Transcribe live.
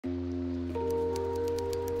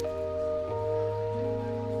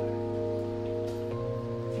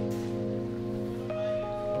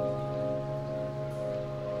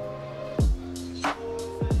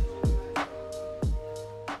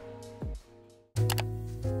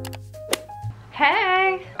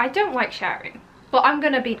Hey! I don't like sharing, but I'm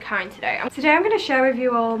gonna be kind today. Today I'm gonna share with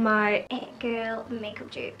you all my It Girl makeup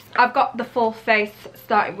dupes. I've got the full face,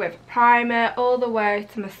 starting with primer all the way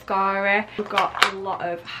to mascara. We've got a lot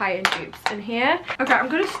of high-end dupes in here. Okay, I'm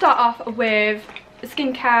gonna start off with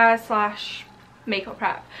skincare slash makeup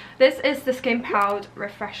prep. This is the Skin Proud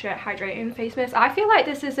Refresher Hydrating Face Mist. I feel like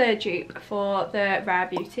this is a dupe for the Rare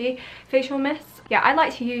Beauty facial mist. Yeah, I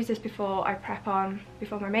like to use this before I prep on,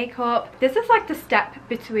 before my makeup. This is like the step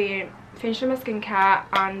between finishing my skincare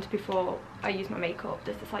and before I use my makeup.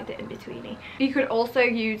 This is like the in-betweeny. You could also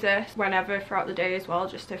use this whenever throughout the day as well,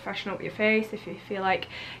 just to freshen up your face if you feel like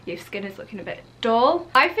your skin is looking a bit dull.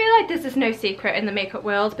 I feel like this is no secret in the makeup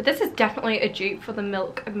world, but this is definitely a dupe for the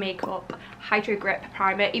Milk Makeup Hydro Grip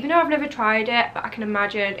Primer. Even though I've never tried it, but I can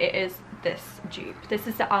imagine it is this dupe. This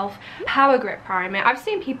is the e.l.f. Power Grip Primer. I've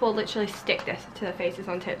seen people literally stick this to their faces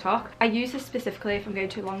on TikTok. I use this specifically if I'm going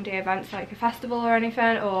to long day events like a festival or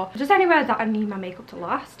anything, or just anywhere that I need my makeup to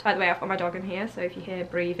last. By the way, I've got my dog in here, so if you hear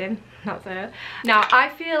breathing, that's it. Now, I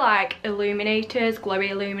feel like illuminators,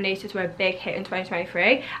 glowy illuminators were a big hit in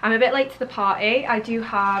 2023. I'm a bit late to the party. I do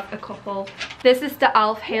have a couple. This is the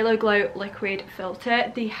e.l.f. Halo Glow Liquid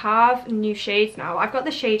Filter. They have new shades now. I've got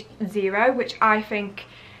the shade 0, which I think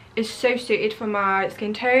is so suited for my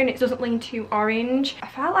skin tone. It doesn't lean too orange. I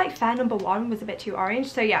felt like Fair Number 1 was a bit too orange,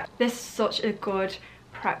 so yeah, this is such a good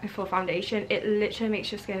prep before foundation. It literally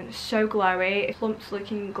makes your skin so glowy, plumps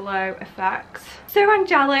looking glow effects. So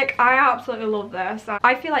angelic. I absolutely love this.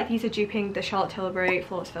 I feel like these are duping the Charlotte Tilbury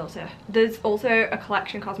Flawless Filter. There's also a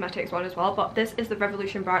Collection Cosmetics one as well, but this is the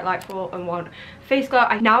Revolution Bright Light 4-in-1 Face Glow.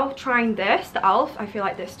 I'm now trying this, the e.l.f. I feel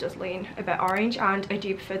like this does lean a bit orange, and a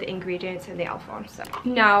dupe for the ingredients in the e.l.f. one. So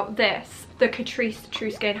now this, the Catrice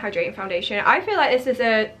True Skin Hydrating Foundation. I feel like this is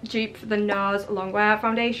a dupe for the NARS Longwear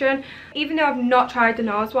Foundation. Even though I've not tried the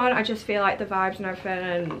NARS one, I just feel like the vibes and everything,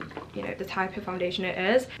 and you know, the type of foundation it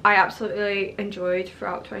is, I absolutely enjoyed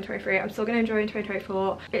throughout 2023. I'm still going to enjoy in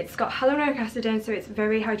 2024. It's got hyaluronic acid in, so it's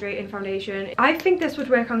very hydrating foundation. I think this would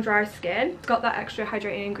work on dry skin. It's got that extra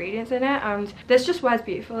hydrating ingredients in it, and this just wears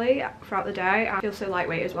beautifully throughout the day. I feel so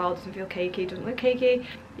lightweight as well. It doesn't feel cakey, doesn't look cakey.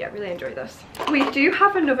 Yeah, really enjoy this. We do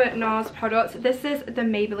have another NARS product. This is the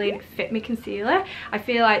Maybelline Fit Me Concealer. I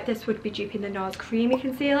feel like this would be duping the NARS Creamy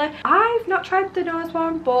Concealer. I've not tried the NARS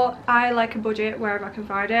one, but I like a budget wherever I can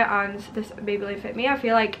find it, and this Maybelline Fit Me, I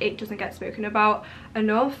feel like it doesn't get spoken about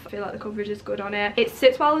enough. I feel like the coverage is good on it. It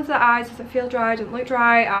sits well into the eyes, doesn't feel dry, doesn't look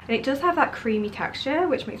dry, and it does have that creamy texture,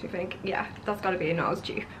 which makes me think, yeah, that's got to be a NARS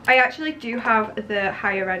dupe. I actually do have the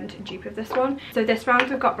higher end dupe of this one. So this round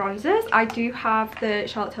we've got bronzers. I do have the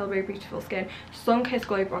Charlotte Tilbury Beautiful Skin Sun Kiss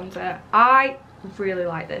Glow Bronzer. I really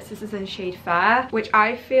like this. This is in shade Fair, which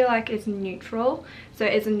I feel like is neutral, so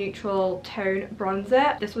it is a neutral tone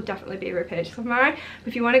bronzer. This would definitely be a repurchase of mine. But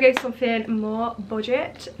if you want to go something more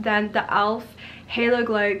budget, then the e.l.f. Halo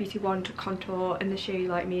Glow Beauty Wand Contour in the shade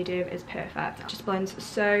Light Medium is perfect. It just blends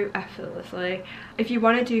so effortlessly. If you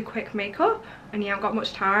want to do quick makeup and you haven't got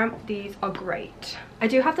much time, these are great. I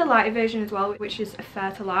do have the lighter version as well, which is a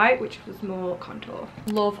Fair to Light, which was more contour.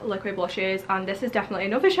 Love liquid blushes, and this is definitely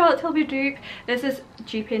another Charlotte Tilbury dupe. This is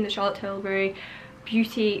duping the Charlotte Tilbury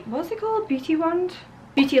Beauty, what's it called? Beauty Wand?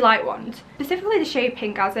 Beauty Light Wand. Specifically the shade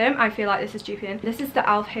Pinkasm, I feel like this is duping. This is the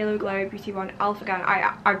e.l.f. Halo Glow Beauty Wand. e.l.f. again,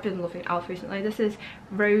 I've been loving e.l.f. recently. This is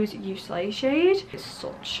Rose You Slay shade. It's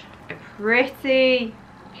such a pretty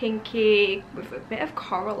pinky with a bit of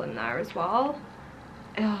coral in there as well.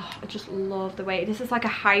 Oh, I just love the way this is like a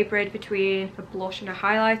hybrid between a blush and a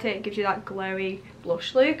highlighter. It gives you that glowy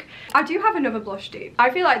blush look. I do have another blush dupe. I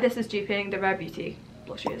feel like this is duping the Rare Beauty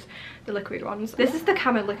blushes, the liquid ones. This is the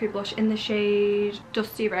Camo liquid blush in the shade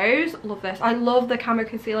Dusty Rose. Love this. I love the Camo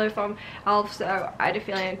concealer from e.l.f., so I had a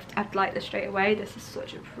feeling I'd like this straight away. This is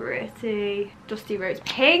such a pretty Dusty Rose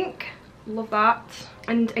pink. Love that.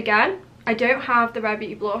 And again, I don't have the Rare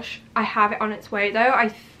Beauty blush. I have it on its way though.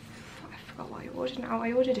 I forgot what I ordered now.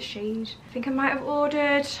 I ordered a shade. I think I might have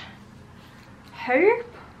ordered Hope.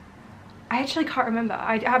 I actually can't remember.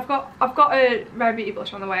 I've got a Rare Beauty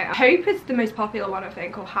blush on the way. Hope is the most popular one, I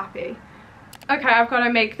think, or Happy. Okay, I've got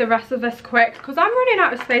to make the rest of this quick because I'm running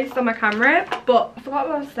out of space on my camera. But I forgot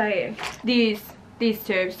what I was saying. These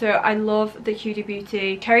two. So I love the Huda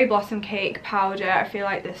Beauty Cherry Blossom Cake Powder. I feel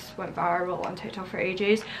like this went viral on TikTok for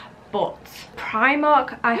ages. but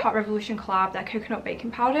Primark I Heart Revolution collab, their coconut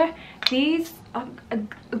baking powder, these are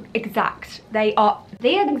exact. They are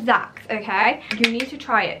the exact, okay? You need to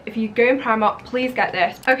try it. If you go in Primark, please get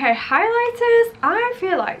this. Okay, highlighters. I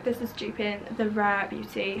feel like this is duping the Rare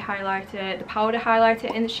Beauty highlighter, the powder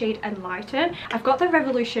highlighter in the shade Enlighten. I've got the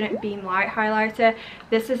Revolution Beam Light highlighter.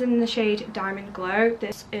 This is in the shade Diamond Glow.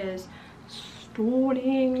 This is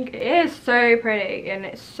stunning. It is so pretty and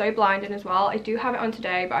it's so blinding as well. I do have it on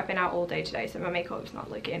today, but I've been out all day today, so my makeup is not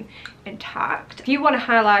looking intact. If you want a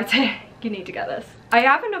highlighter, you need to get this. I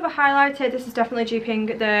have another highlighter. This is definitely duping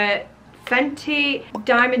the Fenty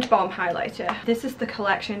Diamond Bomb highlighter. This is the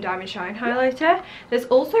Collection Diamond Shine highlighter. This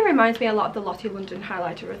also reminds me a lot of the Lottie London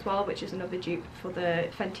highlighter as well, which is another dupe for the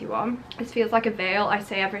Fenty one. This feels like a veil, I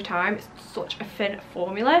say every time. It's such a thin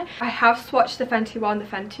formula. I have swatched the Fenty one. The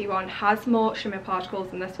Fenty one has more shimmer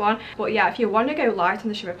particles than this one, but yeah, if you want to go light on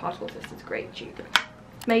the shimmer particles, this is a great dupe.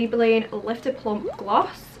 Maybelline Lifted Plump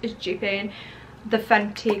Gloss is duping the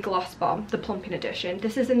Fenty Gloss Bomb, the plumping edition.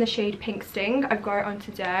 This is in the shade Pink Sting. I've got it on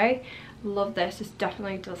today. Love this. This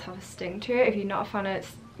definitely does have a sting to it. If you're not a fan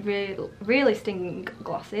of really stinging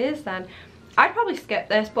glosses, then I'd probably skip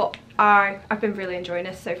this, but I've been really enjoying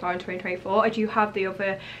this so far in 2024. I do have the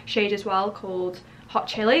other shade as well called Hot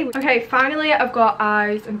Chili. Okay, finally I've got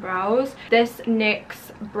eyes and brows. This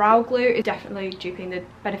NYX brow glue is definitely duping the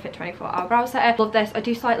Benefit 24-hour brow setter. Love this. I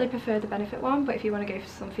do slightly prefer the Benefit one, but if you want to go for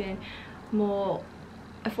something more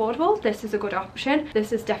affordable, this is a good option.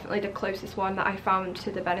 This is definitely the closest one that I found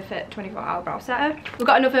to the Benefit 24-hour brow setter. We've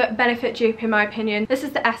got another Benefit dupe in my opinion. This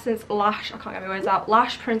is the Essence Lash, I can't get my words out,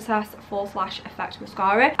 Lash Princess False Lash Effect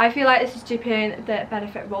Mascara. I feel like this is duping the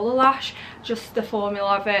Benefit Roller Lash, just the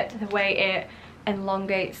formula of it, the way it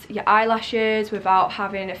elongates your eyelashes without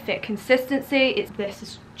having a thick consistency. This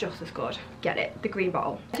is just as good. Get it, the green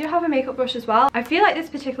bottle. I do have a makeup brush as well. I feel like this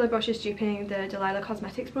particular brush is duping the Delilah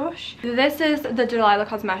Cosmetics brush. This is the Delilah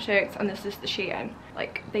Cosmetics and this is the Shein.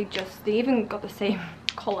 Like they even got the same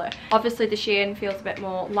colour. Obviously the Shein feels a bit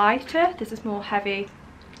more lighter. This is more heavy,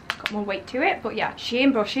 got more weight to it. But yeah,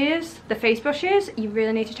 Shein brushes, the face brushes, you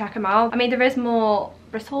really need to check them out. I mean, there is more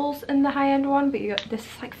bristles in the high-end one, but this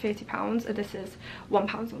is like £30 and this is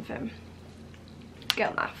 £1 something.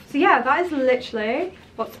 Girl math. So yeah, that is literally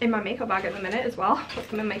what's in my makeup bag at the minute as well.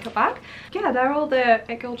 What's in my makeup bag. Yeah, they're all the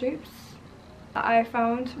It Girl dupes that I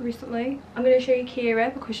found recently. I'm going to show you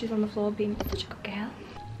Kira because she's on the floor being such a good girl.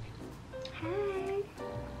 Hi.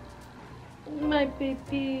 My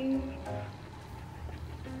baby.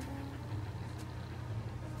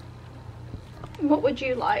 What would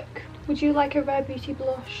you like? Would you like a Rare Beauty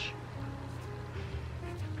blush?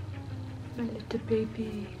 My little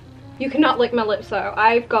baby. You cannot lick my lips though.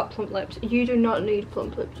 I've got plump lips. You do not need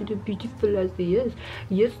plump lips. You're beautiful as they is.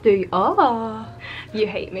 Yes, they are. You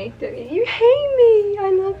hate me, don't you? You hate me.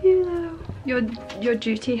 I love you though. Your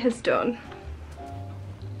duty has done.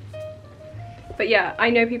 But yeah, I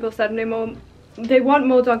know people said no more. They want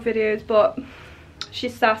more dog videos, but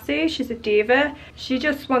she's sassy. She's a diva. She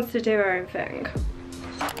just wants to do her own thing.